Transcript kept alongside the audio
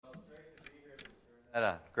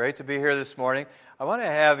Great to be here this morning. I want to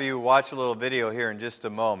have you watch a little video here in just a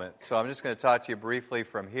moment. So I'm just going to talk to you briefly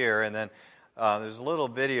from here, and then there's a little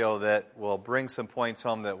video that will bring some points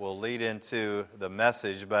home that will lead into the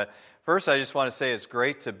message. But first, I just want to say it's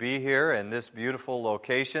great to be here in this beautiful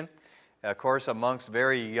location. Of course, amongst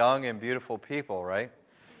very young and beautiful people, right?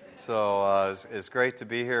 So it's great to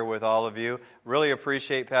be here with all of you. Really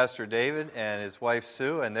appreciate Pastor David and his wife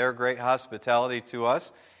Sue and their great hospitality to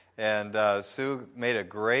us. And Sue made a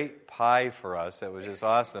great pie for us. That was just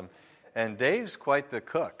awesome. And Dave's quite the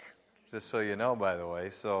cook, just so you know, by the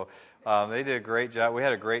way. So they did a great job. We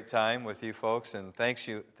had a great time with you folks, and thank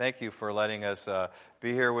you for letting us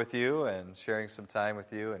be here with you and sharing some time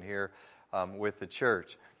with you and here with the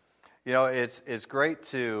church. You know, it's great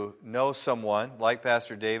to know someone like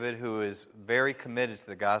Pastor David who is very committed to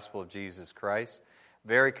the gospel of Jesus Christ,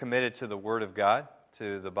 very committed to the Word of God,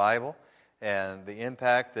 to the Bible, and the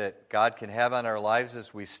impact that God can have on our lives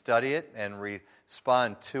as we study it and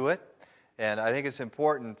respond to it. And I think it's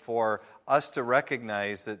important for us to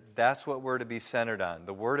recognize that that's what we're to be centered on,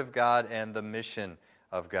 the Word of God and the mission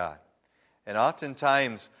of God. And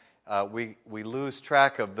oftentimes, we lose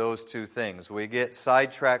track of those two things. We get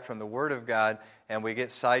sidetracked from the Word of God, and we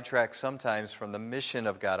get sidetracked sometimes from the mission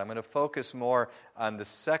of God. I'm going to focus more on the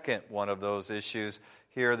second one of those issues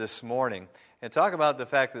here this morning and talk about the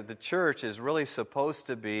fact that the church is really supposed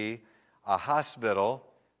to be a hospital,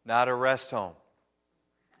 not a rest home.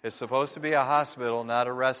 It's supposed to be a hospital, not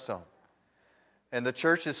a rest home. And the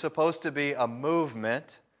church is supposed to be a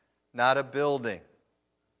movement, not a building.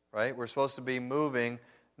 Right? We're supposed to be moving,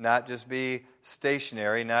 not just be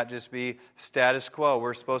stationary, not just be status quo.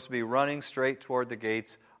 We're supposed to be running straight toward the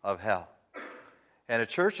gates of hell. And a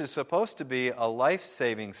church is supposed to be a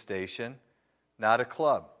life-saving station, not a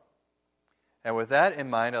club. And with that in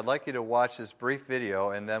mind, I'd like you to watch this brief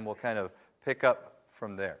video, and then we'll kind of pick up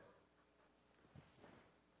from there.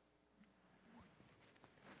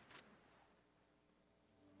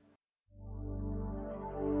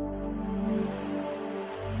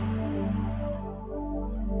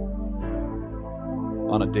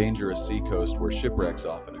 On a dangerous seacoast where shipwrecks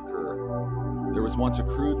often occur, there was once a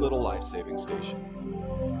crude little life-saving station.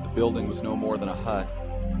 The building was no more than a hut,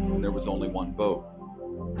 and there was only one boat.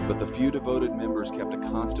 But the few devoted members kept a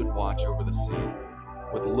constant watch over the sea.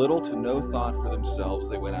 With little to no thought for themselves,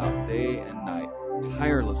 they went out day and night,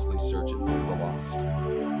 tirelessly searching for the lost.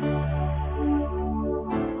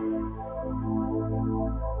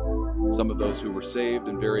 Some of those who were saved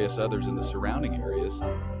and various others in the surrounding areas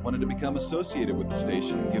wanted to become associated with the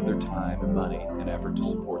station and give their time and money in effort to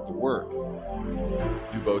support the work.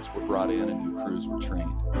 New boats were brought in and new crews were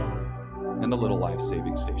trained, and the little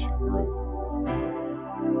life-saving station grew.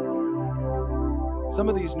 Some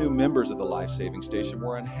of these new members of the life-saving station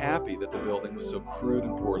were unhappy that the building was so crude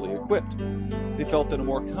and poorly equipped. They felt that a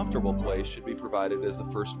more comfortable place should be provided as the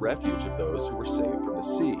first refuge of those who were saved from the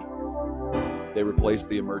sea. They replaced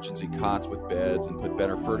the emergency cots with beds and put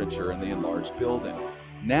better furniture in the enlarged building.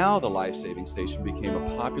 Now the life-saving station became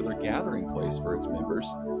a popular gathering place for its members,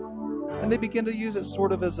 and they began to use it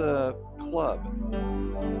sort of as a club.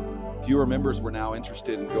 Fewer members were now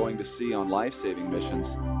interested in going to sea on life-saving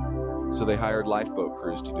missions, so they hired lifeboat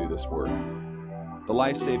crews to do this work. The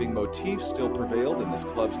life-saving motif still prevailed in this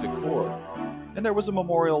club's decor, and there was a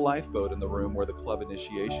memorial lifeboat in the room where the club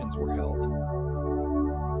initiations were held.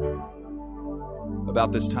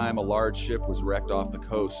 About this time, a large ship was wrecked off the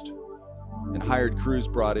coast, and hired crews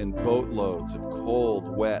brought in boatloads of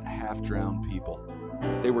cold, wet, half-drowned people.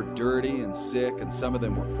 They were dirty and sick, and some of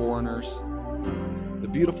them were foreigners. The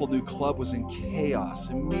beautiful new club was in chaos.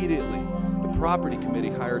 Immediately, the property committee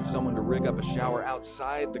hired someone to rig up a shower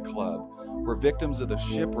outside the club, where victims of the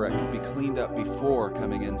shipwreck could be cleaned up before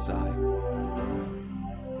coming inside.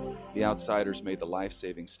 The outsiders made the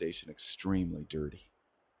life-saving station extremely dirty.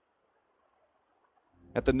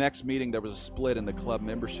 At the next meeting, there was a split in the club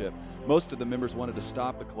membership. Most of the members wanted to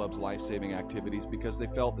stop the club's life-saving activities because they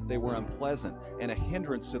felt that they were unpleasant and a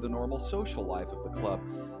hindrance to the normal social life of the club.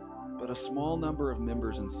 But a small number of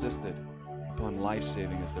members insisted upon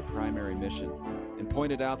life-saving as their primary mission and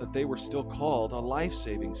pointed out that they were still called a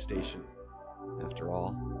life-saving station, after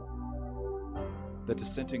all. The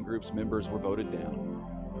dissenting group's members were voted down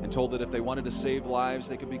and told that if they wanted to save lives,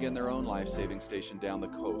 they could begin their own life-saving station down the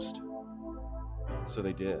coast. So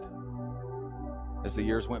they did. As the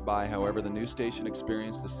years went by, however, the new station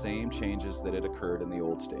experienced the same changes that had occurred in the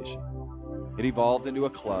old station. It evolved into a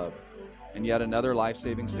club, and yet another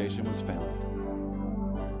life-saving station was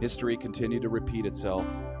found. History continued to repeat itself,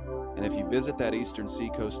 and if you visit that eastern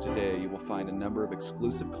seacoast today, you will find a number of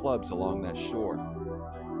exclusive clubs along that shore.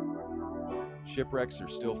 Shipwrecks are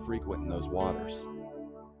still frequent in those waters,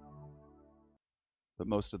 but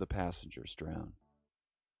most of the passengers drown.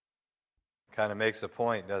 Kind of makes a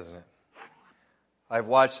point, doesn't it? I've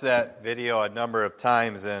watched that video a number of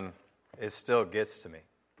times, and it still gets to me.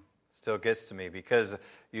 Still gets to me because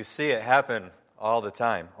you see it happen all the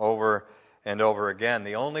time, over and over again.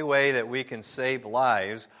 The only way that we can save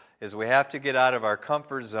lives is we have to get out of our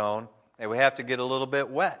comfort zone, and we have to get a little bit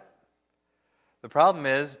wet. The problem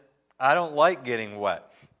is, I don't like getting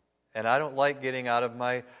wet, and I don't like getting out of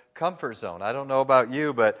my comfort zone. I don't know about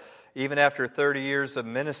you, but even after 30 years of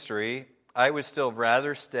ministry, I would still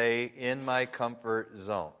rather stay in my comfort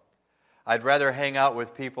zone. I'd rather hang out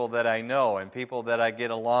with people that I know and people that I get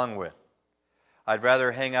along with. I'd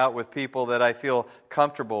rather hang out with people that I feel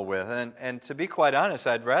comfortable with. And to be quite honest,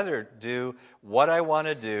 I'd rather do what I want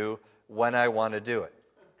to do when I want to do it.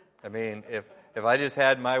 I mean, if I just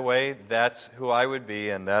had my way, that's who I would be,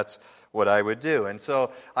 and that's what I would do. And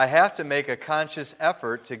so I have to make a conscious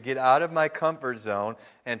effort to get out of my comfort zone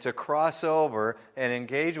and to cross over and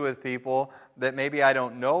engage with people that maybe I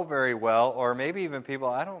don't know very well, or maybe even people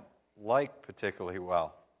I don't like particularly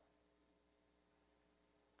well.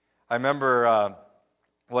 I remember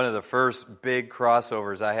one of the first big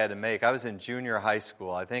crossovers I had to make. I was in junior high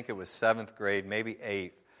school. I think it was 7th grade, maybe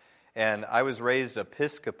 8th. And I was raised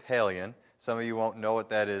Episcopalian. Some of you won't know what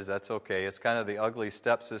that is. That's okay. It's kind of the ugly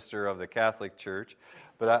stepsister of the Catholic Church.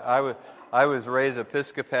 But I was raised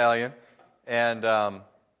Episcopalian. And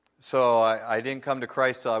so I didn't come to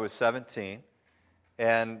Christ till I was 17.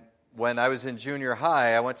 And when I was in junior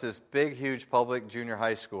high, I went to this big, huge public junior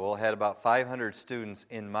high school. Had about 500 students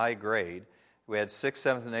in my grade. We had 6th,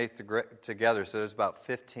 7th, and 8th together, so there was about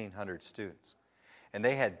 1,500 students. And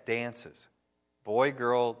they had dances,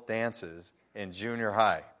 boy-girl dances in junior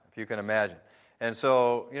high, if you can imagine. And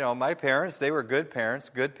so, my parents, they were good parents,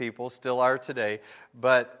 good people, still are today,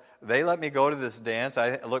 but they let me go to this dance.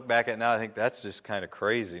 I look back at it now, I think that's just kind of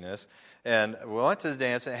craziness. And we went to the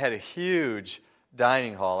dance, and it had a huge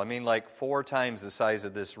dining hall. I mean, like 4 times the size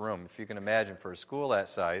of this room, if you can imagine, for a school that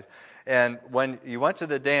size. And when you went to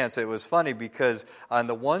the dance, it was funny because on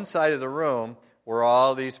the one side of the room were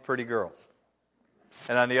all these pretty girls.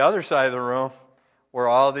 And on the other side of the room were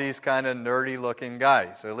all these kind of nerdy-looking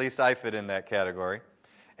guys. So at least I fit in that category.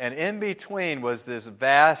 And in between was this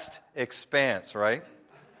vast expanse, right?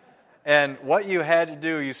 And what you had to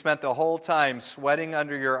do, you spent the whole time sweating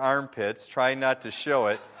under your armpits, trying not to show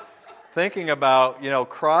it, thinking about,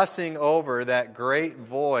 crossing over that great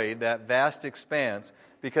void, that vast expanse,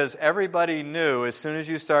 because everybody knew as soon as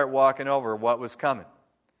you start walking over what was coming.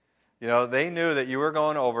 They knew that you were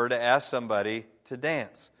going over to ask somebody to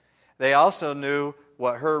dance. They also knew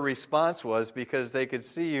what her response was because they could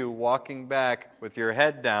see you walking back with your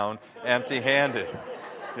head down, empty-handed.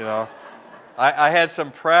 I had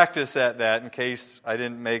some practice at that in case I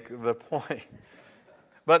didn't make the point.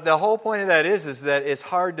 But the whole point of that is that it's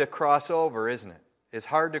hard to cross over, isn't it? It's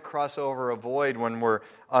hard to cross over a void when we're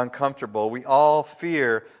uncomfortable. We all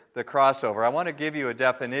fear the crossover. I want to give you a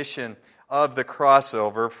definition of the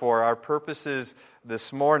crossover for our purposes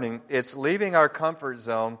this morning. It's leaving our comfort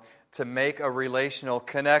zone to make a relational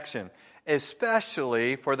connection,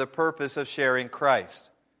 especially for the purpose of sharing Christ.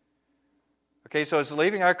 Okay, so it's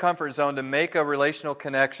leaving our comfort zone to make a relational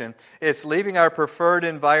connection. It's leaving our preferred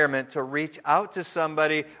environment to reach out to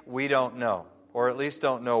somebody we don't know, or at least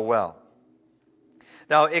don't know well.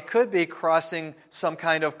 Now, it could be crossing some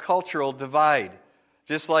kind of cultural divide.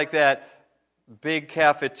 Just like that big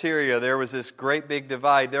cafeteria, there was this great big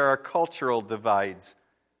divide. There are cultural divides,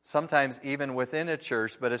 sometimes even within a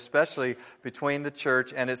church, but especially between the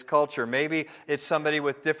church and its culture. Maybe it's somebody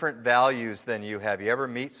with different values than you have. You ever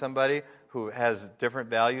meet somebody who has a different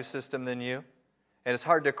value system than you? And it's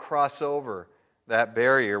hard to cross over that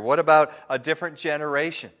barrier. What about a different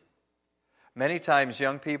generation? Many times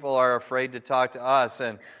young people are afraid to talk to us,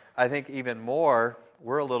 and I think even more,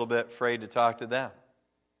 we're a little bit afraid to talk to them.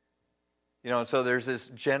 And so there's this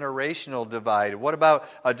generational divide. What about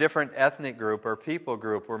a different ethnic group or people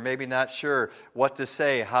group? We're maybe not sure what to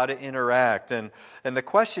say, how to interact. And the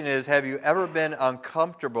question is, have you ever been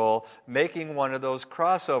uncomfortable making one of those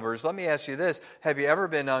crossovers? Let me ask you this. Have you ever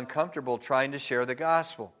been uncomfortable trying to share the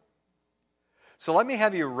gospel? So let me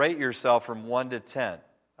have you rate yourself from 1 to 10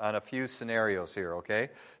 on a few scenarios here, okay?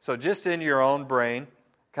 So just in your own brain,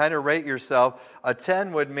 kind of rate yourself. A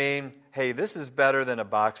 10 would mean, hey, this is better than a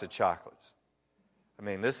box of chocolates. I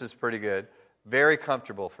mean, this is pretty good. Very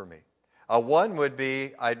comfortable for me. A 1 would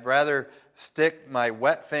be, I'd rather stick my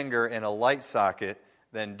wet finger in a light socket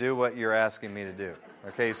than do what you're asking me to do.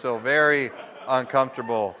 Okay, so very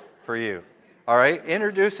uncomfortable for you. All right,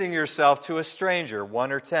 introducing yourself to a stranger,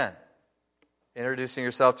 1 or 10. Introducing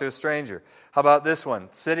yourself to a stranger. How about this one?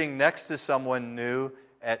 Sitting next to someone new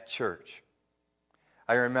at church.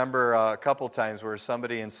 I remember a couple times where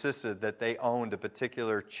somebody insisted that they owned a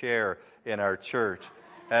particular chair in our church.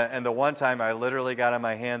 And the one time I literally got on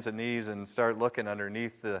my hands and knees and started looking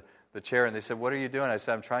underneath the chair, and they said, "What are you doing?" I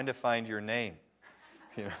said, "I'm trying to find your name.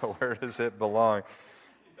 Where does it belong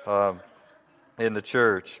in the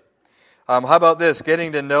church?" How about this?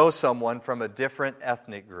 Getting to know someone from a different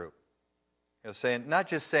ethnic group. Not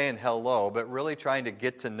just saying hello, but really trying to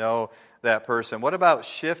get to know that person. What about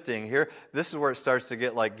shifting here? This is where it starts to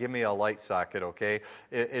get like, give me a light socket, okay?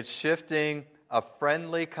 It's shifting a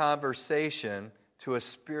friendly conversation to a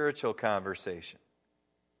spiritual conversation.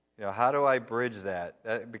 How do I bridge that?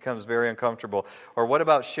 That becomes very uncomfortable. Or what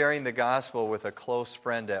about sharing the gospel with a close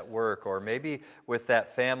friend at work, or maybe with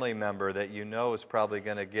that family member that you know is probably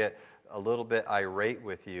going to get a little bit irate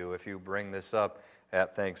with you if you bring this up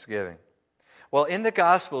at Thanksgiving? Well, in the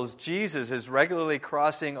Gospels, Jesus is regularly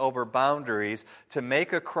crossing over boundaries to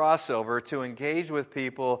make a crossover, to engage with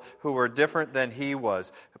people who were different than he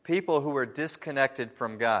was, people who were disconnected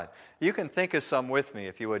from God. You can think of some with me,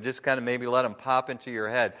 if you would, just kind of maybe let them pop into your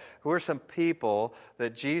head. Who are some people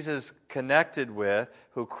that Jesus connected with,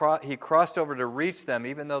 who he crossed over to reach them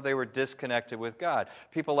even though they were disconnected with God?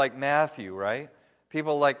 People like Matthew, right?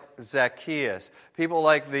 People like Zacchaeus. People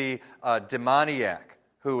like the demoniac,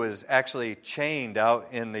 who was actually chained out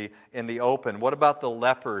in the open. What about the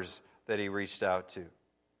lepers that he reached out to?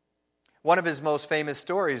 One of his most famous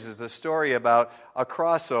stories is a story about a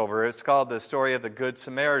crossover. It's called the story of the Good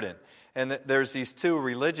Samaritan. And there's these two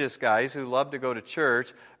religious guys who love to go to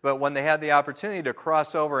church, but when they had the opportunity to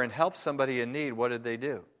cross over and help somebody in need, what did they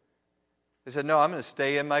do? They said, "No, I'm going to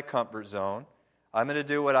stay in my comfort zone. I'm going to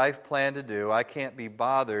do what I've planned to do. I can't be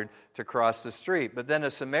bothered to cross the street." But then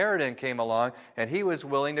a Samaritan came along, and he was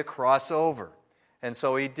willing to cross over. And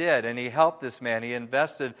so he did, and he helped this man. He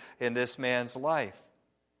invested in this man's life.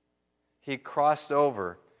 He crossed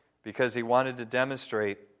over because he wanted to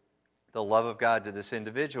demonstrate the love of God to this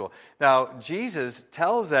individual. Now, Jesus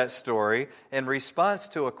tells that story in response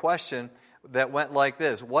to a question that went like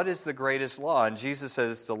this: what is the greatest law? And Jesus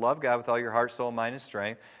says to love God with all your heart, soul, mind, and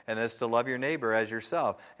strength, and that's to love your neighbor as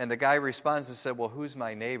yourself. And the guy responds and said, "Well, who's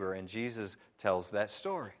my neighbor?" And Jesus tells that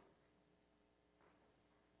story.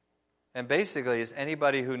 And basically, it's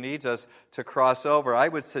anybody who needs us to cross over. I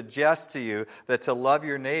would suggest to you that to love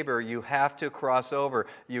your neighbor, you have to cross over.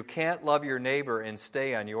 You can't love your neighbor and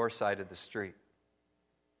stay on your side of the street.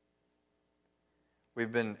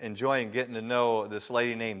 We've been enjoying getting to know this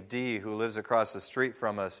lady named Dee who lives across the street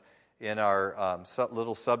from us in our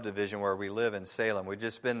little subdivision where we live in Salem. We've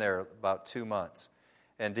just been there about 2 months.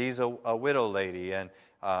 And Dee's a widow lady, and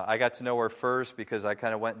I got to know her first because I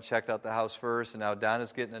kind of went and checked out the house first, and now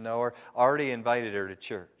Donna's getting to know her. Already invited her to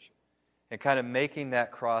church. And kind of making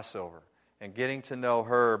that crossover and getting to know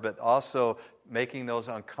her, but also making those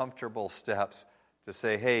uncomfortable steps to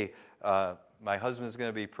say, "Hey, my husband's going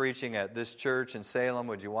to be preaching at this church in Salem.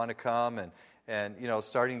 Would you want to come?" And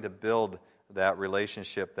starting to build that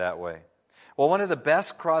relationship that way. Well, one of the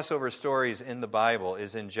best crossover stories in the Bible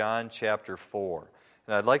is in John chapter 4.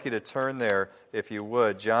 And I'd like you to turn there, if you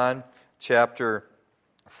would. John chapter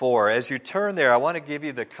 4. As you turn there, I want to give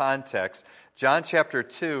you the context. John chapter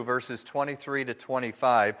 2, verses 23 to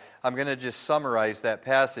 25. I'm going to just summarize that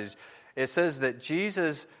passage. It says that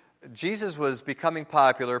Jesus was becoming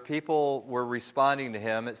popular. People were responding to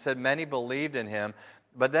him. It said many believed in him.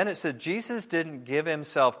 But then it said Jesus didn't give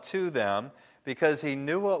himself to them because he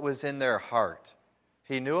knew what was in their heart.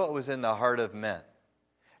 He knew what was in the heart of men.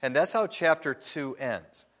 And that's how chapter 2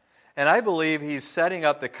 ends. And I believe he's setting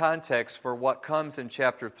up the context for what comes in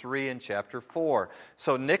chapter 3 and chapter 4.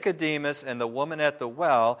 So Nicodemus and the woman at the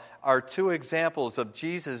well are two examples of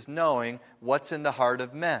Jesus knowing what's in the heart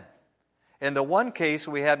of men. In the one case,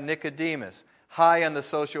 we have Nicodemus, high on the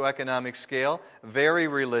socioeconomic scale, very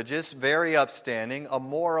religious, very upstanding, a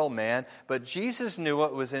moral man, but Jesus knew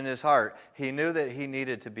what was in his heart. He knew that he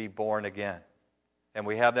needed to be born again. And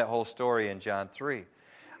we have that whole story in John 3.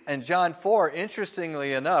 In John 4,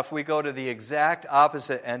 interestingly enough, we go to the exact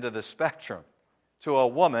opposite end of the spectrum, to a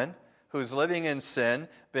woman who's living in sin,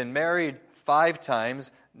 been married 5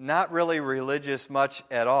 times, not really religious much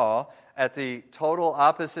at all, at the total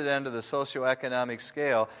opposite end of the socioeconomic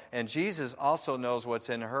scale. And Jesus also knows what's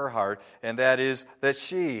in her heart, and that is that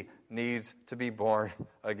she needs to be born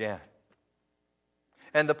again.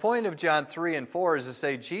 And the point of John 3 and 4 is to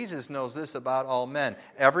say Jesus knows this about all men.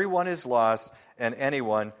 Everyone is lost, and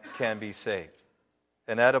anyone can be saved.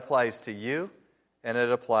 And that applies to you, and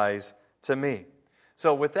it applies to me.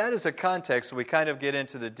 So with that as a context, we kind of get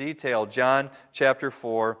into the detail. John chapter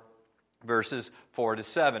 4, verses 4 to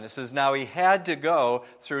 7. It says, "Now he had to go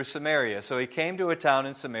through Samaria. So he came to a town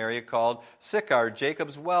in Samaria called Sychar.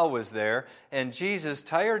 Jacob's well was there, and Jesus,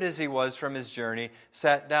 tired as he was from his journey,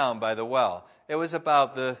 sat down by the well." It was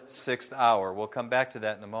about the 6th hour. We'll come back to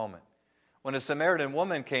that in a moment. When a Samaritan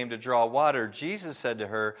woman came to draw water, Jesus said to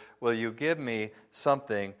her, "Will you give me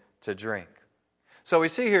something to drink?" So we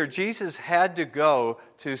see here, Jesus had to go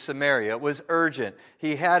to Samaria. It was urgent.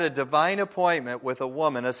 He had a divine appointment with a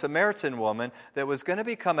woman, a Samaritan woman, that was going to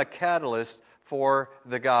become a catalyst for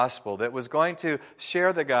the gospel, that was going to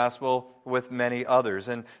share the gospel with many others.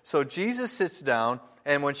 And so Jesus sits down,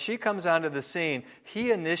 and when she comes onto the scene,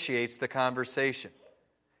 he initiates the conversation.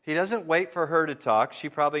 He doesn't wait for her to talk. She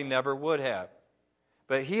probably never would have.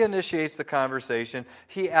 But he initiates the conversation.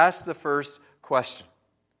 He asks the first question.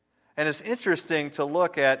 And it's interesting to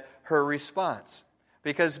look at her response,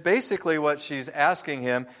 because basically what she's asking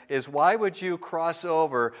him is, why would you cross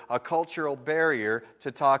over a cultural barrier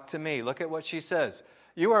to talk to me? Look at what she says.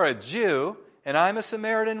 "You are a Jew, and I'm a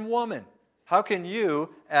Samaritan woman. How can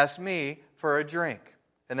you ask me for a drink?"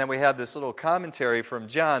 And then we have this little commentary from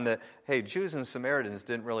John that, hey, Jews and Samaritans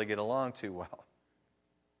didn't really get along too well.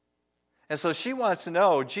 And so she wants to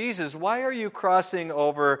know, Jesus, why are you crossing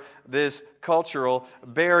over this cultural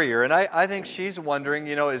barrier? And I think she's wondering,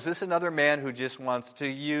 is this another man who just wants to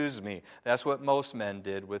use me? That's what most men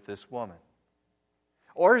did with this woman.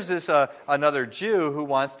 Or is this another Jew who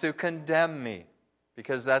wants to condemn me?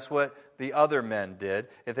 Because that's what the other men did.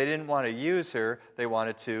 If they didn't want to use her, they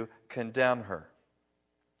wanted to condemn her.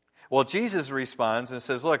 Well, Jesus responds and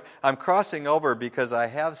says, look, I'm crossing over because I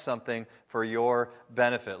have something for your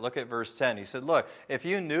benefit. Look at verse 10. He said, look, if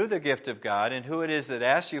you knew the gift of God and who it is that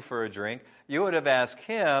asks you for a drink, you would have asked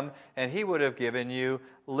him, and he would have given you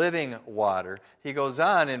living water. He goes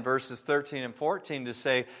on in verses 13 and 14 to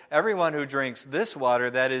say, everyone who drinks this water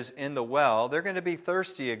that is in the well, they're going to be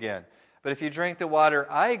thirsty again. But if you drink the water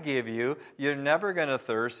I give you, you're never going to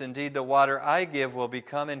thirst. Indeed, the water I give will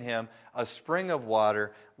become in him a spring of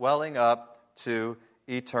water welling up to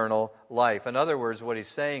eternal life. In other words, what he's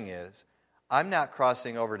saying is, I'm not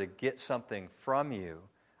crossing over to get something from you.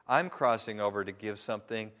 I'm crossing over to give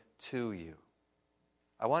something to you.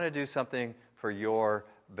 I want to do something for your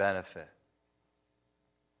benefit.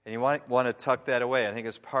 And you want to tuck that away. I think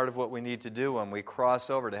it's part of what we need to do when we cross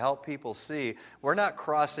over, to help people see we're not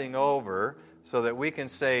crossing over so that we can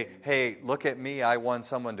say, hey, look at me, I won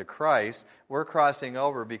someone to Christ. We're crossing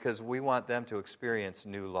over because we want them to experience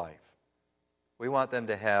new life. We want them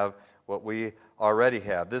to have what we already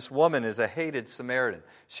have. This woman is a hated Samaritan.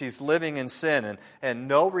 She's living in sin, and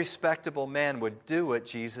no respectable man would do what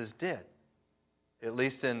Jesus did, at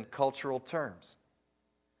least in cultural terms.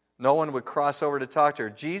 No one would cross over to talk to her.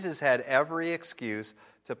 Jesus had every excuse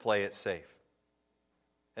to play it safe.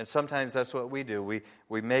 And sometimes that's what we do.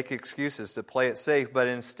 We make excuses to play it safe, but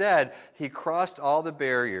instead, he crossed all the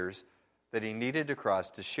barriers that he needed to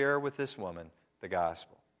cross to share with this woman the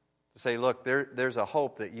gospel. To say, look, there's a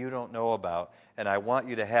hope that you don't know about, and I want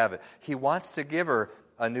you to have it. He wants to give her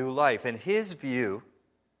a new life. In his view,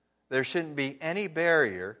 there shouldn't be any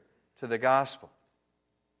barrier to the gospel.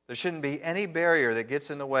 There shouldn't be any barrier that gets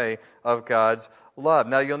in the way of God's love.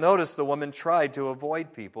 Now, you'll notice the woman tried to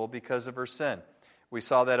avoid people because of her sin. We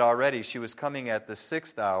saw that already. She was coming at the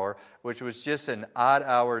 6th hour, which was just an odd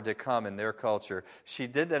hour to come in their culture. She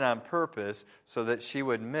did that on purpose so that she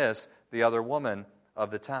would miss the other woman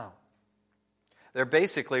of the town. There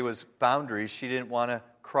basically was boundaries she didn't want to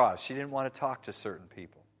cross. She didn't want to talk to certain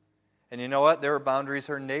people. And you know what? There were boundaries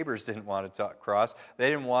her neighbors didn't want to cross. They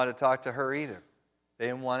didn't want to talk to her either. They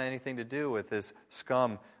didn't want anything to do with this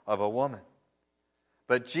scum of a woman.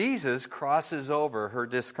 But Jesus crosses over her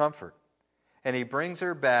discomfort, and he brings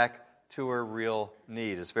her back to her real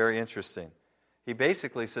need. It's very interesting. He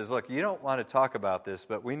basically says, look, you don't want to talk about this,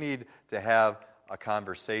 but we need to have a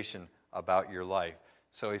conversation about your life.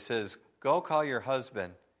 So he says, go call your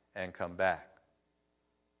husband and come back.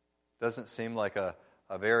 Doesn't seem like a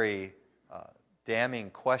very damning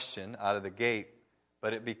question out of the gate,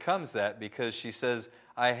 but it becomes that because she says,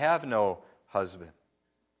 I have no husband.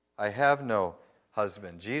 I have no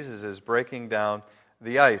husband. Jesus is breaking down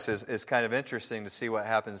the ice. It's kind of interesting to see what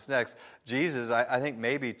happens next. Jesus, I think,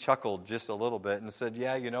 maybe chuckled just a little bit and said,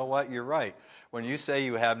 yeah, you know what? You're right. When you say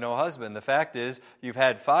you have no husband, the fact is you've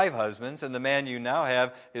had 5 husbands, and the man you now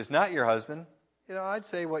have is not your husband. I'd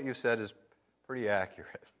say what you said is pretty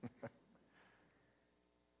accurate.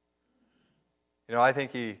 I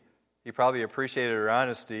think he probably appreciated her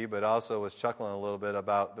honesty, but also was chuckling a little bit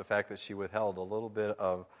about the fact that she withheld a little bit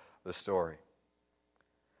of the story.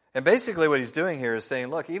 And basically what he's doing here is saying,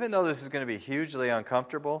 look, even though this is going to be hugely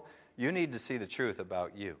uncomfortable, you need to see the truth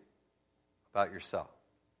about you, about yourself.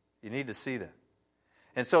 You need to see that.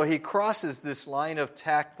 And so he crosses this line of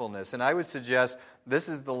tactfulness, and I would suggest this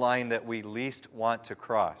is the line that we least want to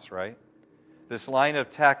cross, right? This line of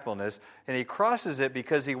tactfulness, and he crosses it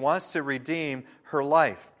because he wants to redeem her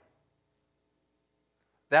life.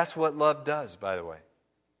 That's what love does, by the way.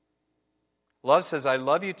 Love says, I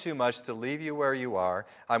love you too much to leave you where you are.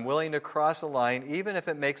 I'm willing to cross a line, even if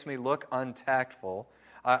it makes me look untactful.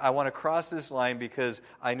 I want to cross this line because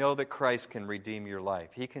I know that Christ can redeem your life.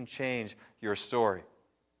 He can change your story.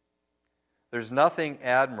 There's nothing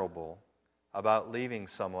admirable about leaving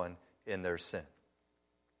someone in their sin.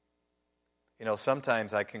 You know,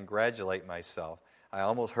 sometimes I congratulate myself. I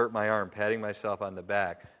almost hurt my arm patting myself on the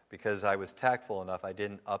back because I was tactful enough I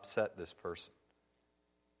didn't upset this person.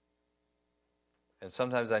 And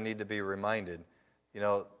sometimes I need to be reminded, you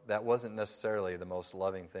know, that wasn't necessarily the most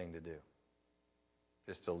loving thing to do,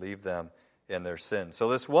 just to leave them in their sin. So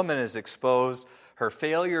this woman is exposed. Her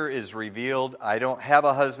failure is revealed. I don't have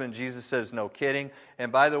a husband. Jesus says, no kidding.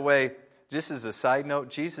 And by the way, just as a side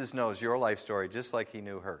note, Jesus knows your life story just like he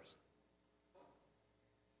knew hers.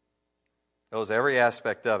 Knows every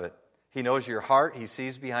aspect of it. He knows your heart. He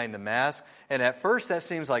sees behind the mask. And at first that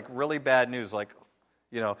seems like really bad news. Like,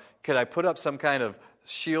 you know, could I put up some kind of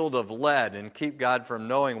shield of lead and keep God from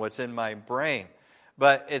knowing what's in my brain?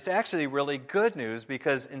 But it's actually really good news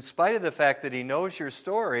because in spite of the fact that he knows your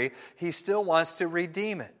story, he still wants to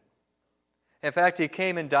redeem it. In fact, he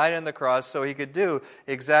came and died on the cross so he could do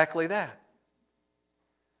exactly that.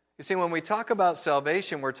 You see, when we talk about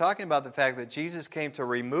salvation, we're talking about the fact that Jesus came to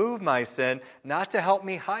remove my sin, not to help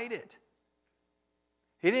me hide it.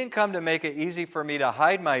 He didn't come to make it easy for me to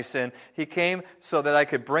hide my sin. He came so that I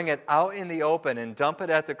could bring it out in the open and dump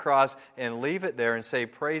it at the cross and leave it there and say,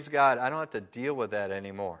 praise God, I don't have to deal with that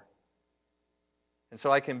anymore. And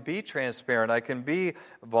so I can be transparent. I can be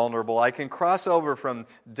vulnerable. I can cross over from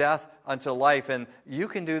death unto life, and you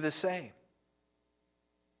can do the same.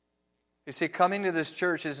 You see, coming to this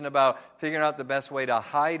church isn't about figuring out the best way to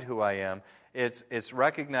hide who I am. It's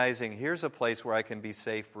recognizing here's a place where I can be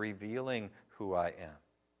safe, revealing who I am.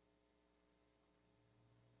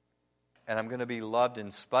 And I'm going to be loved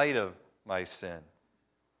in spite of my sin,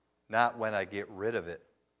 not when I get rid of it.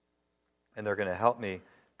 And they're going to help me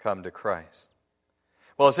come to Christ.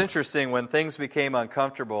 Well, it's interesting, when things became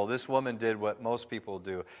uncomfortable, this woman did what most people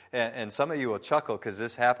do. And some of you will chuckle because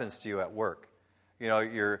this happens to you at work. You know,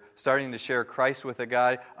 you're starting to share Christ with a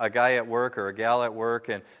guy at work or a gal at work,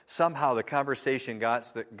 and somehow the conversation got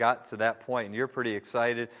to that point, and you're pretty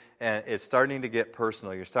excited, and it's starting to get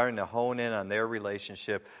personal. You're starting to hone in on their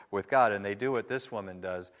relationship with God, and they do what this woman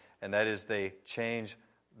does, and that is they change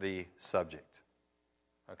the subject.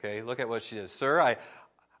 Okay, look at what she does. Sir,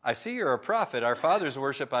 I see you're a prophet. Our fathers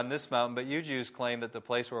worship on this mountain, but you Jews claim that the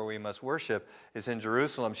place where we must worship is in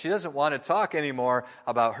Jerusalem. She doesn't want to talk anymore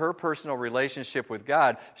about her personal relationship with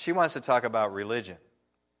God. She wants to talk about religion.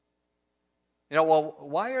 You know, well,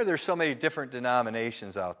 why are there so many different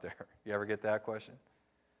denominations out there? You ever get that question?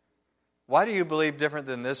 Why do you believe different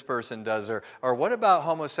than this person does? Or what about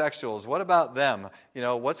homosexuals? What about them? You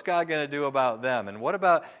know, what's God going to do about them? And what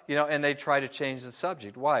about, you know, and they try to change the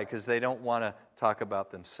subject. Why? Because they don't want to talk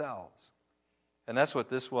about themselves. And that's what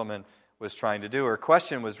this woman was trying to do. Her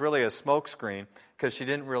question was really a smokescreen because she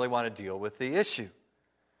didn't really want to deal with the issue.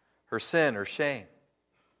 Her sin, her shame,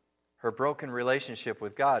 her broken relationship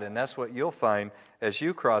with God. And that's what you'll find as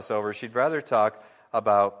you cross over. She'd rather talk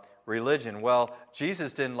about religion. Well,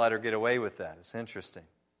 Jesus didn't let her get away with that. It's interesting.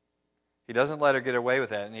 He doesn't let her get away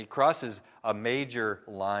with that, and he crosses a major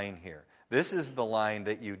line here. This is the line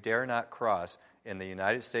that you dare not cross in the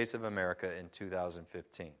United States of America in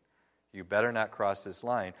 2015. You better not cross this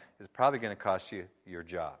line. It's probably going to cost you your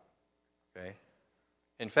job. Okay?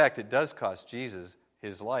 In fact, it does cost Jesus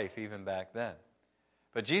his life even back then.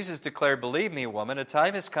 But Jesus declared, believe me, woman, a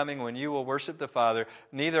time is coming when you will worship the Father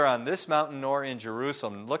neither on this mountain nor in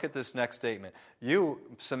Jerusalem. Look at this next statement. You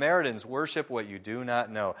Samaritans worship what you do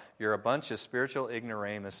not know. You're a bunch of spiritual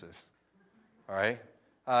ignoramuses. All right?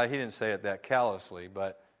 He didn't say it that callously,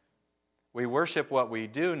 but we worship what we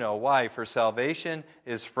do know. Why? For salvation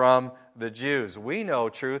is from the Jews. We know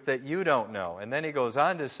truth that you don't know. And then he goes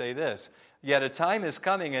on to say this. Yet a time is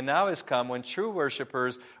coming, and now has come, when true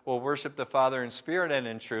worshipers will worship the Father in spirit and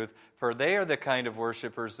in truth, for they are the kind of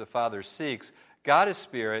worshipers the Father seeks. God is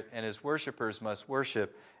spirit, and his worshipers must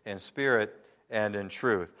worship in spirit and in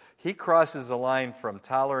truth. He crosses the line from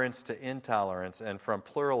tolerance to intolerance and from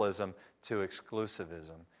pluralism to exclusivism.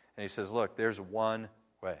 And he says, look, there's one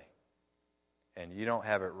way. and you don't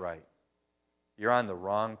have it right. You're on the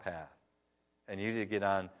wrong path, and you need to get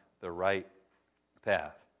on the right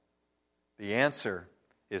path. The answer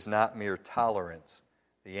is not mere tolerance.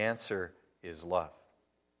 The answer is love.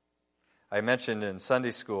 I mentioned in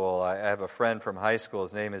Sunday school, I have a friend from high school.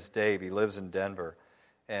 His name is Dave. He lives in Denver.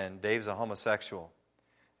 And Dave's a homosexual.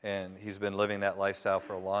 And he's been living that lifestyle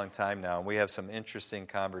for a long time now. And we have some interesting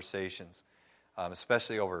conversations,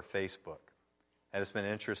 especially over Facebook. And it's been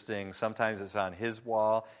interesting. Sometimes it's on his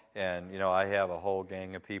wall. And, I have a whole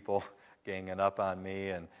gang of people ganging up on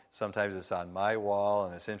me. And sometimes it's on my wall.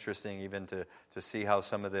 And it's interesting even to see how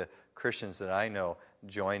some of the Christians that I know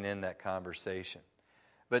join in that conversation.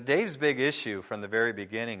 But Dave's big issue from the very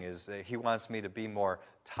beginning is that he wants me to be more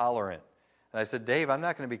tolerant. And I said, Dave, I'm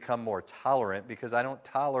not going to become more tolerant because I don't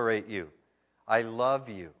tolerate you. I love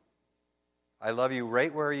you. I love you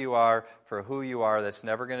right where you are for who you are. That's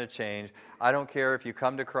never going to change. I don't care if you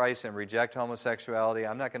come to Christ and reject homosexuality.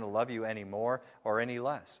 I'm not going to love you any more or any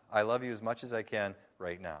less. I love you as much as I can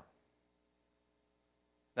right now.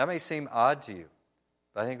 That may seem odd to you,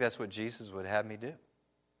 but I think that's what Jesus would have me do.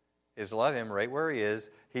 Is love him right where he is.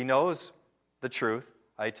 He knows the truth.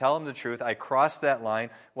 I tell him the truth. I cross that line.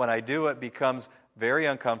 When I do, it becomes very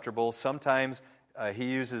uncomfortable. Sometimes he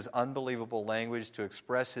uses unbelievable language to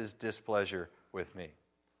express his displeasure with me.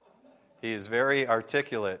 He is very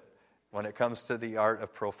articulate when it comes to the art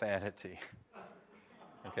of profanity.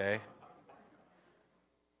 Okay?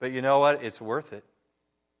 But you know what? It's worth it.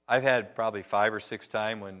 I've had probably 5 or 6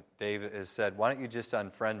 times when Dave has said, why don't you just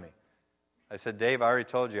unfriend me? I said, Dave, I already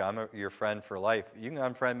told you I'm your friend for life. You can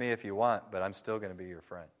unfriend me if you want, but I'm still going to be your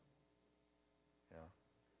friend.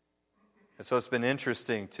 And so it's been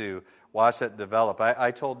interesting to watch that develop.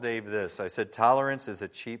 I told Dave this. I said, tolerance is a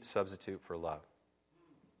cheap substitute for love.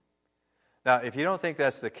 Now, if you don't think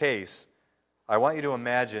that's the case, I want you to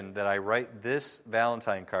imagine that I write this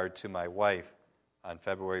Valentine card to my wife on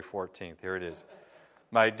February 14th. Here it is.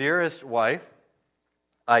 My dearest wife,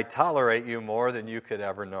 I tolerate you more than you could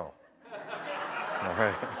ever know. All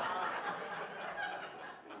right.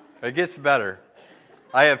 It gets better.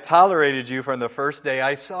 I have tolerated you from the first day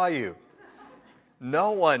I saw you.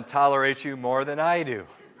 No one tolerates you more than I do.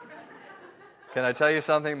 Can I tell you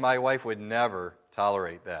something? My wife would never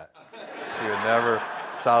tolerate that. She would never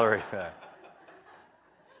tolerate that.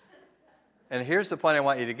 And here's the point I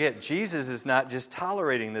want you to get. Jesus is not just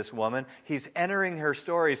tolerating this woman. He's entering her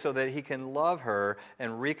story so that he can love her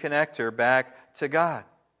and reconnect her back to God.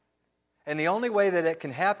 And the only way that it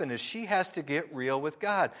can happen is she has to get real with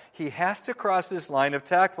God. He has to cross this line of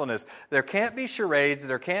tactfulness. There can't be charades.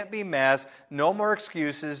 There can't be masks. No more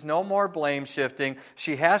excuses. No more blame shifting.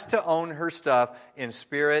 She has to own her stuff in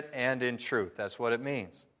spirit and in truth. That's what it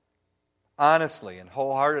means. Honestly and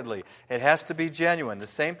wholeheartedly. It has to be genuine. The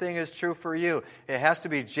same thing is true for you. It has to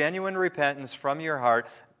be genuine repentance from your heart,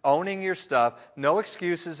 owning your stuff, no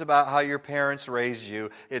excuses about how your parents raised you.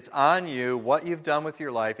 It's on you, what you've done with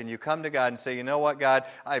your life, and you come to God and say, you know what, God,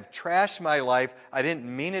 I've trashed my life. I didn't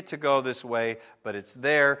mean it to go this way, but it's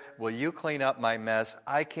there. Will you clean up my mess?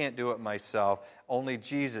 I can't do it myself. Only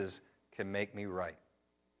Jesus can make me right.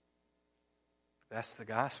 That's the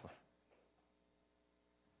gospel.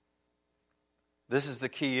 This is the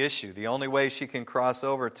key issue. The only way she can cross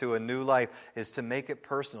over to a new life is to make it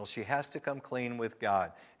personal. She has to come clean with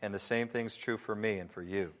God. And the same thing's true for me and for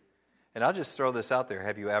you. And I'll just throw this out there.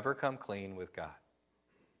 Have you ever come clean with God?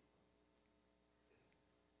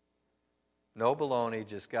 No baloney,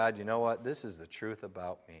 just God, you know what? This is the truth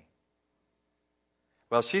about me.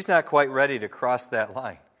 Well, she's not quite ready to cross that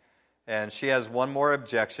line. And she has one more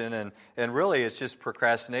objection, and really it's just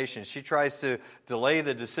procrastination. She tries to delay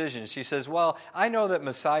the decision. She says, well, I know that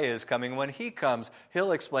Messiah is coming. When he comes,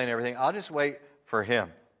 he'll explain everything. I'll just wait for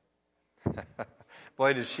him.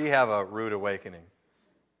 Boy, does she have a rude awakening.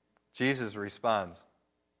 Jesus responds,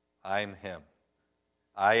 I'm him.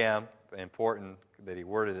 I am, important that he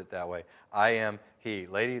worded it that way, I am he.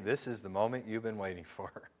 Lady, this is the moment you've been waiting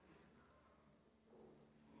for.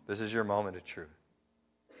 This is your moment of truth.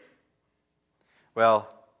 Well,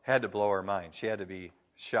 had to blow her mind. She had to be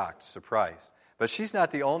shocked, surprised. But she's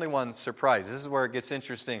not the only one surprised. This is where it gets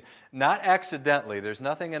interesting. Not accidentally. There's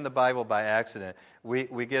nothing in the Bible by accident.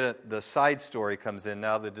 We get the side story comes in.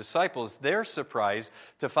 Now, the disciples, they're surprised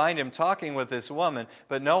to find him talking with this woman,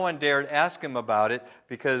 but no one dared ask him about it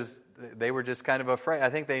because they were just kind of afraid. I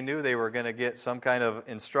think they knew they were going to get some kind of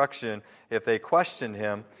instruction if they questioned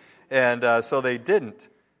him, and so they didn't.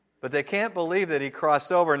 But they can't believe that he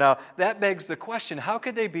crossed over. Now, that begs the question, how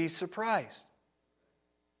could they be surprised?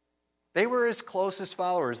 They were his closest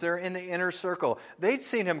followers. They're in the inner circle. They'd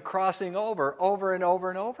seen him crossing over and over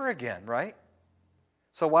and over again, right?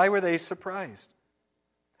 So why were they surprised?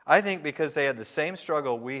 I think because they had the same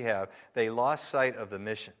struggle we have. They lost sight of the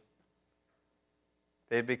mission.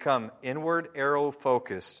 They had become inward arrow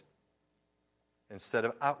focused instead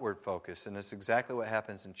of outward focused. And that's exactly what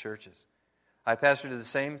happens in churches. I pastored at the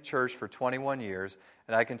same church for 21 years,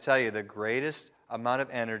 and I can tell you the greatest amount of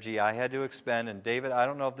energy I had to expend, and David, I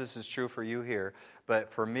don't know if this is true for you here,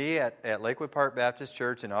 but for me at Lakewood Park Baptist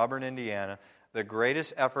Church in Auburn, Indiana, the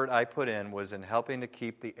greatest effort I put in was in helping to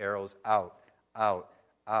keep the arrows out,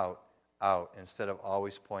 instead of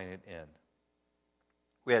always pointed in.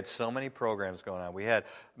 We had so many programs going on. We had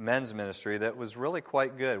men's ministry that was really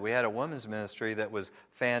quite good. We had a women's ministry that was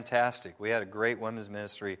fantastic. We had a great women's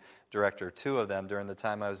ministry director, two of them during the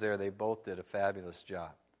time I was there. They both did a fabulous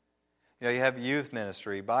job. You know, you have youth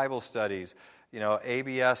ministry, Bible studies, you know,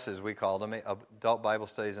 ABS as we call them, adult Bible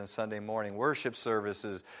studies on Sunday morning, worship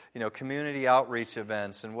services, you know, community outreach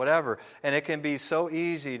events and whatever. And it can be so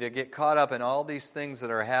easy to get caught up in all these things that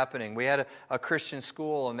are happening. We had a Christian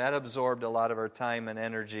school, and that absorbed a lot of our time and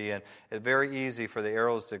energy, and it's very easy for the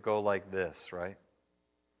arrows to go like this, right?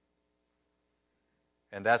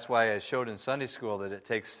 And that's why I showed in Sunday school that it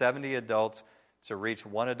takes 70 adults to reach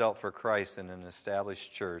one adult for Christ in an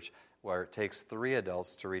established church, where it takes 3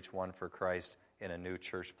 adults to reach one for Christ in a new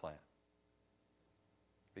church plant.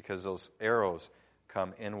 Because those arrows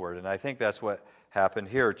come inward. And I think that's what happened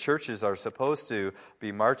here. Churches are supposed to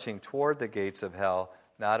be marching toward the gates of hell,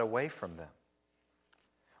 not away from them.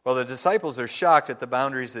 Well, the disciples are shocked at the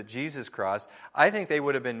boundaries that Jesus crossed. I think they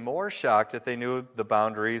would have been more shocked if they knew the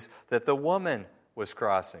boundaries that the woman was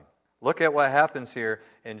crossing. Look at what happens here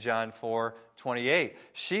in John 4:28.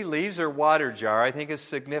 She leaves her water jar. I think is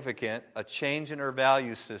significant, a change in her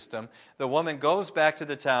value system. The woman goes back to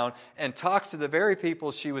the town and talks to the very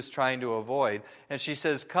people she was trying to avoid. And she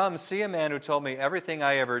says, "Come, see a man who told me everything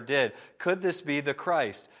I ever did. Could this be the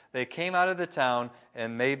Christ?" They came out of the town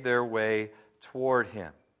and made their way toward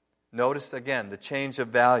him. Notice again the change of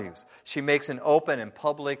values. She makes an open and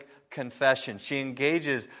public confession. She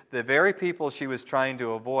engages the very people she was trying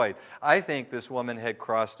to avoid. I think this woman had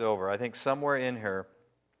crossed over. I think somewhere in her,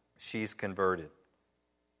 she's converted.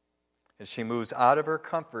 And she moves out of her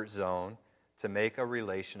comfort zone to make a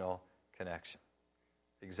relational connection.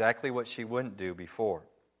 Exactly what she wouldn't do before.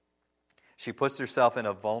 She puts herself in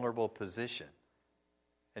a vulnerable position.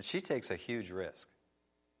 And she takes a huge risk.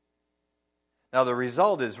 Now, the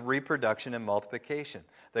result is reproduction and multiplication.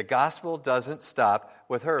 The gospel doesn't stop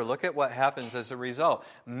with her. Look at what happens as a result.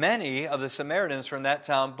 Many of the Samaritans from that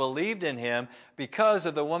town believed in him because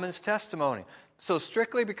of the woman's testimony. So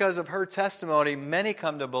strictly because of her testimony, many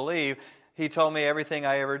come to believe. He told me everything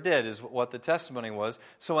I ever did, is what the testimony was.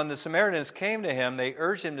 So when the Samaritans came to him, they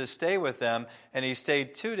urged him to stay with them, and he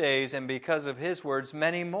stayed 2 days, and because of his words,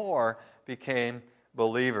 many more became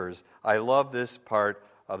believers. I love this part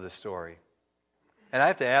of the story. And I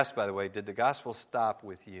have to ask, by the way, did the gospel stop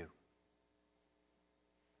with you?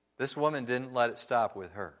 This woman didn't let it stop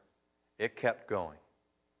with her. It kept going.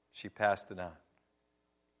 She passed it on.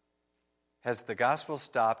 Has the gospel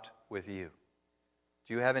stopped with you?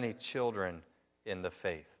 Do you have any children in the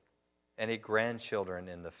faith? Any grandchildren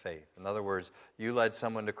in the faith? In other words, you led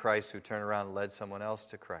someone to Christ who turned around and led someone else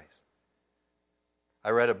to Christ.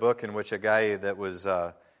 I read a book in which a guy that was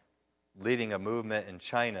leading a movement in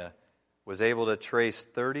China was able to trace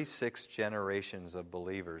 36 generations of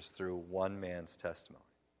believers through one man's testimony.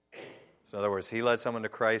 So in other words, he led someone to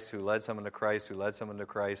Christ, who led someone to Christ, who led someone to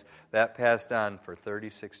Christ. That passed on for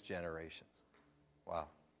 36 generations. Wow.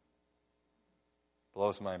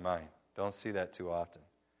 Blows my mind. Don't see that too often.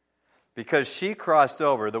 Because she crossed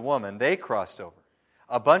over, the woman, they crossed over.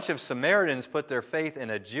 A bunch of Samaritans put their faith in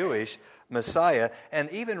a Jewish Messiah and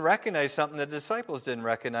even recognized something the disciples didn't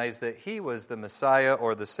recognize, that he was the Messiah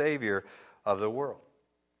or the Savior of the world.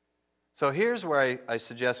 So here's where I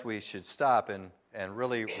suggest we should stop and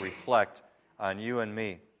really reflect on you and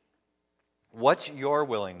me. What's your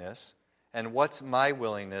willingness and what's my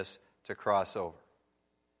willingness to cross over?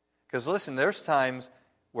 Because listen, there's times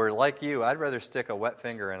where, like you, I'd rather stick a wet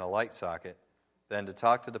finger in a light socket than to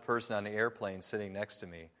talk to the person on the airplane sitting next to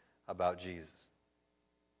me about Jesus.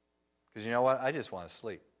 Because you know what? I just want to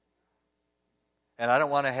sleep. And I don't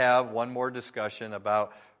want to have one more discussion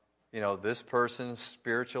about, this person's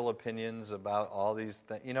spiritual opinions about all these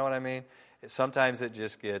things. You know what I mean? Sometimes it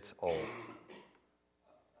just gets old.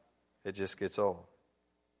 It just gets old.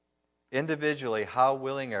 Individually, how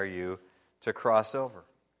willing are you to cross over?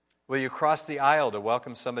 Will you cross the aisle to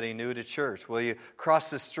welcome somebody new to church? Will you cross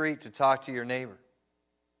the street to talk to your neighbor?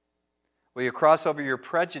 Will you cross over your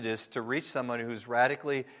prejudice to reach someone who's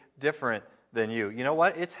radically different than you? You know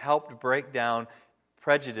what? It's helped break down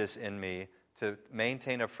prejudice in me to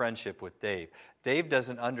maintain a friendship with Dave. Dave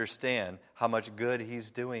doesn't understand how much good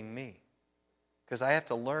he's doing me. Because I have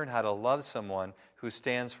to learn how to love someone who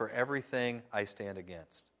stands for everything I stand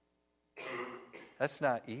against. That's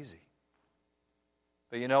not easy.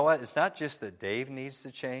 But you know what? It's not just that Dave needs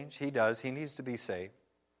to change. He does. He needs to be saved.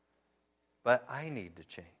 But I need to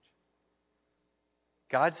change.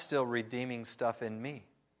 God's still redeeming stuff in me.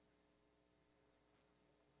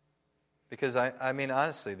 Because, I mean,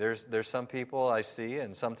 honestly, there's some people I see,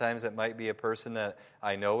 and sometimes it might be a person that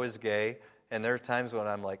I know is gay, and there are times when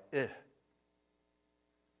I'm like, ugh.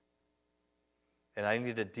 And I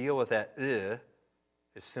need to deal with that ugh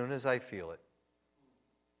as soon as I feel it.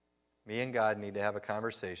 Me and God need to have a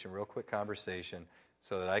conversation, real quick conversation,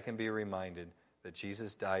 so that I can be reminded that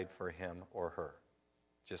Jesus died for him or her,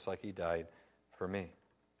 just like he died for me.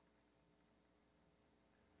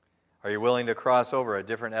 Are you willing to cross over a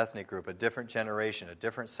different ethnic group, a different generation, a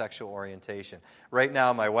different sexual orientation? Right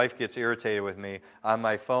now, my wife gets irritated with me. On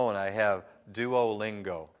my phone, I have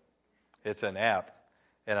Duolingo. It's an app,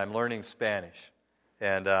 and I'm learning Spanish.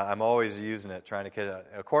 And I'm always using it, trying to get it.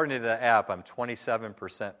 According to the app, I'm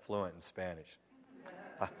 27% fluent in Spanish.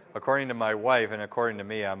 According to my wife and according to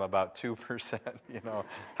me, I'm about 2%.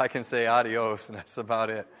 I can say adios, and that's about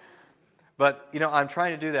it. But, I'm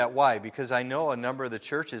trying to do that. Why? Because I know a number of the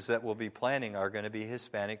churches that we'll be planning are going to be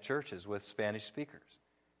Hispanic churches with Spanish speakers.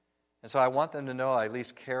 And so I want them to know I at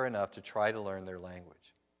least care enough to try to learn their language.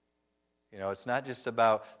 It's not just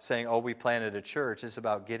about saying, oh, we planted a church. It's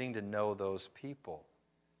about getting to know those people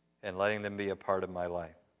and letting them be a part of my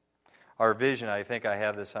life. Our vision, I think I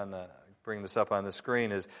have this bring this up on the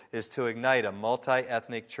screen, is to ignite a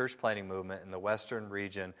multi-ethnic church planting movement in the western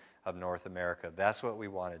region of North America. That's what we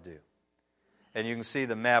want to do. And you can see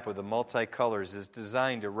the map with the multicolors is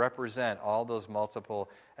designed to represent all those multiple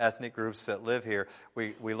ethnic groups that live here.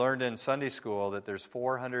 We learned in Sunday school that there's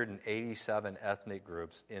 487 ethnic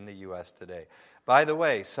groups in the U.S. today. By the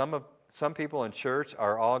way, some people in church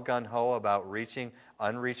are all gung-ho about reaching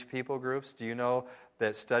unreached people groups. Do you know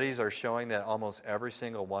that studies are showing that almost every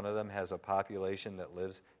single one of them has a population that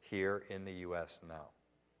lives here in the U.S. now?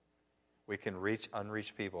 We can reach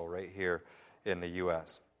unreached people right here in the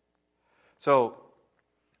U.S. So,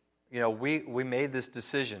 we made this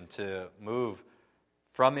decision to move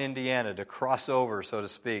from Indiana, to cross over, so to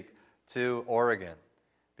speak, to Oregon,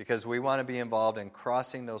 because we want to be involved in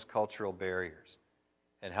crossing those cultural barriers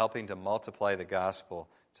and helping to multiply the gospel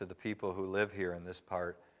to the people who live here in this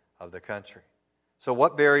part of the country. So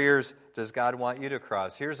what barriers does God want you to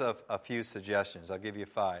cross? Here's a few suggestions. I'll give you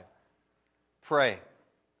 5. Pray.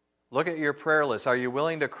 Look at your prayer list. Are you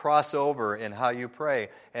willing to cross over in how you pray?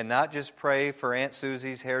 And not just pray for Aunt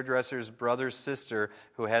Susie's hairdresser's brother's sister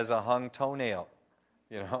who has a hung toenail,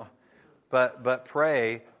 But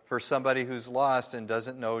pray for somebody who's lost and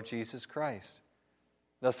doesn't know Jesus Christ.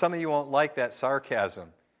 Now, some of you won't like that sarcasm,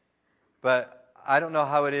 but I don't know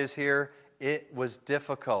how it is here. It was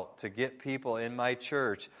difficult to get people in my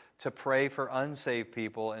church to pray for unsaved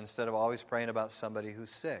people instead of always praying about somebody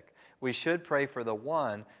who's sick. We should pray for the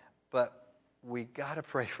one, but we got to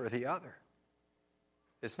pray for the other.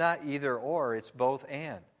 It's not either or, it's both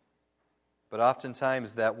and. But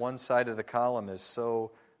oftentimes that one side of the column is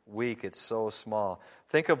so weak, it's so small.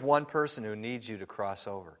 Think of one person who needs you to cross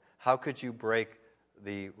over. How could you break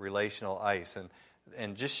the relational ice?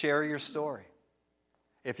 And just share your story.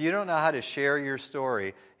 If you don't know how to share your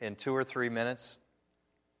story in 2 or 3 minutes,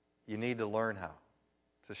 you need to learn how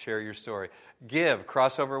to share your story. Give,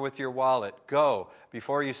 cross over with your wallet, go.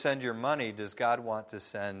 Before you send your money, does God want to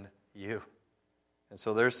send you? And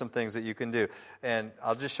so there's some things that you can do. And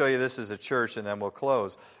I'll just show you this as a church and then we'll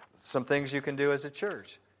close. Some things you can do as a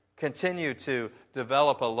church. Continue to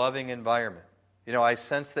develop a loving environment. I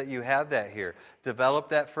sense that you have that here. Develop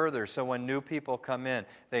that further so when new people come in,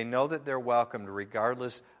 they know that they're welcomed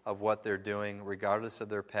regardless of what they're doing, regardless of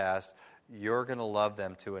their past. You're going to love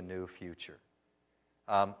them to a new future.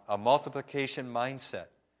 A multiplication mindset,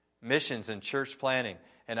 missions and church planning,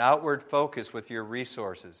 an outward focus with your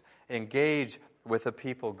resources. Engage with a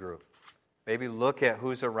people group. Maybe look at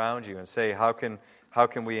who's around you and say, how can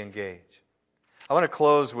we engage? I want to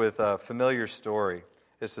close with a familiar story.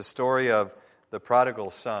 It's the story of the prodigal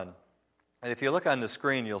son. And if you look on the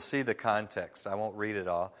screen, you'll see the context. I won't read it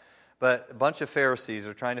all. But a bunch of Pharisees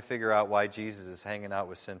are trying to figure out why Jesus is hanging out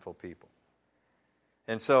with sinful people.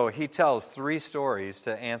 And so he tells 3 stories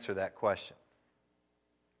to answer that question.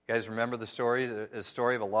 You guys remember the story? A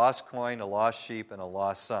story of a lost coin, a lost sheep, and a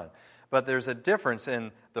lost son. But there's a difference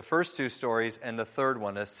in the first 2 stories and the third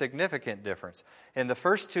one, a significant difference. In the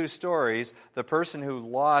first 2 stories, the person who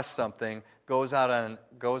lost something goes on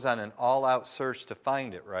an all-out search to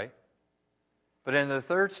find it, right? But in the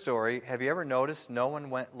third story, have you ever noticed no one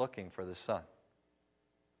went looking for the son?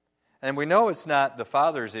 And we know it's not the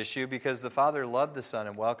father's issue because the father loved the son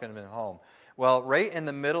and welcomed him home. Well, right in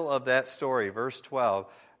the middle of that story, verse 12,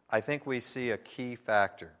 I think we see a key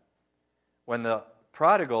factor. When the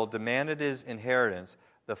prodigal demanded his inheritance,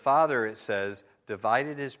 the father, it says,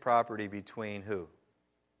 divided his property between who?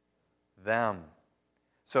 Them.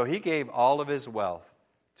 So he gave all of his wealth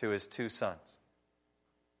to his two sons.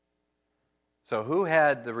 So who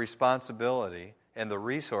had the responsibility and the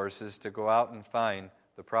resources to go out and find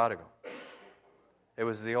the prodigal? It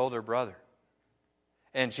was the older brother.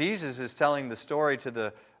 And Jesus is telling the story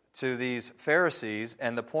to these Pharisees,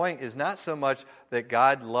 and the point is not so much that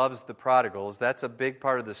God loves the prodigals. That's a big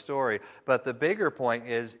part of the story. But the bigger point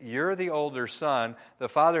is you're the older son. The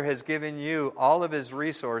father has given you all of his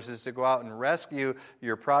resources to go out and rescue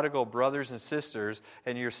your prodigal brothers and sisters,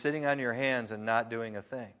 and you're sitting on your hands and not doing a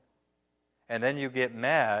thing. And then you get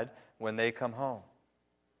mad when they come home.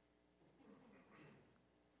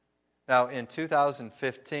 Now, in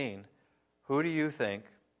 2015, who do you think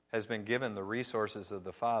has been given the resources of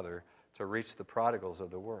the Father to reach the prodigals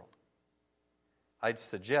of the world? I'd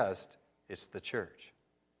suggest it's the church.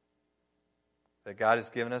 That God has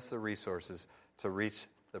given us the resources to reach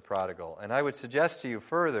the prodigal. And I would suggest to you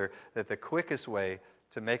further that the quickest way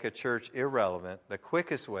to make a church irrelevant, the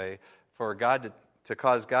quickest way for God to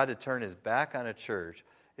cause God to turn his back on a church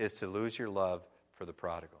is to lose your love for the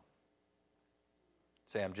prodigal.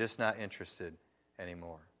 Say, I'm just not interested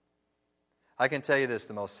anymore. I can tell you this,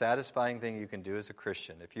 the most satisfying thing you can do as a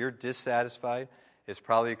Christian, if you're dissatisfied, it's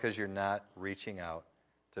probably because you're not reaching out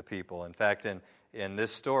to people. In fact, in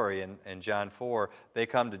this story, in John 4, they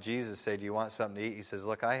come to Jesus and say, do you want something to eat? He says,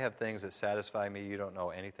 look, I have things that satisfy me you don't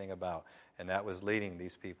know anything about. And that was leading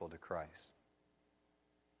these people to Christ.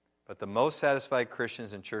 But the most satisfied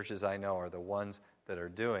Christians and churches I know are the ones that are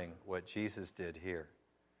doing what Jesus did here.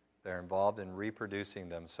 They're involved in reproducing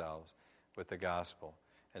themselves with the gospel.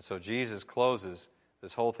 And so Jesus closes,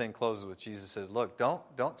 this whole thing closes with Jesus says, look,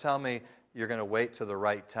 don't tell me you're going to wait till the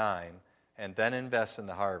right time and then invest in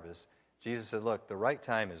the harvest. Jesus said, look, the right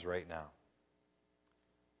time is right now.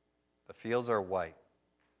 The fields are white.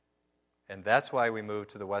 And that's why we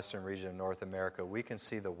moved to the western region of North America. We can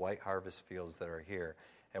see the white harvest fields that are here.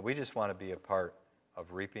 And we just want to be a part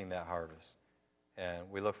of reaping that harvest. And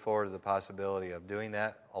we look forward to the possibility of doing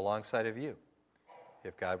that alongside of you,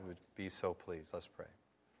 if God would be so pleased. Let's pray.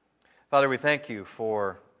 Father, we thank you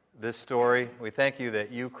for this story. We thank you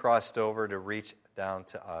that you crossed over to reach down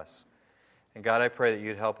to us. And God, I pray that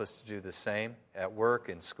you'd help us to do the same at work,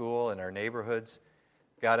 in school, in our neighborhoods.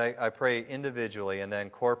 God, I pray individually and then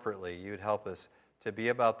corporately you'd help us to be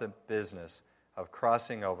about the business of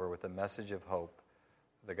crossing over with the message of hope,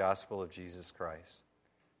 the gospel of Jesus Christ.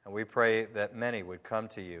 And we pray that many would come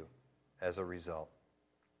to you as a result.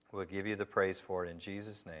 We'll give you the praise for it in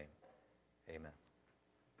Jesus' name. Amen.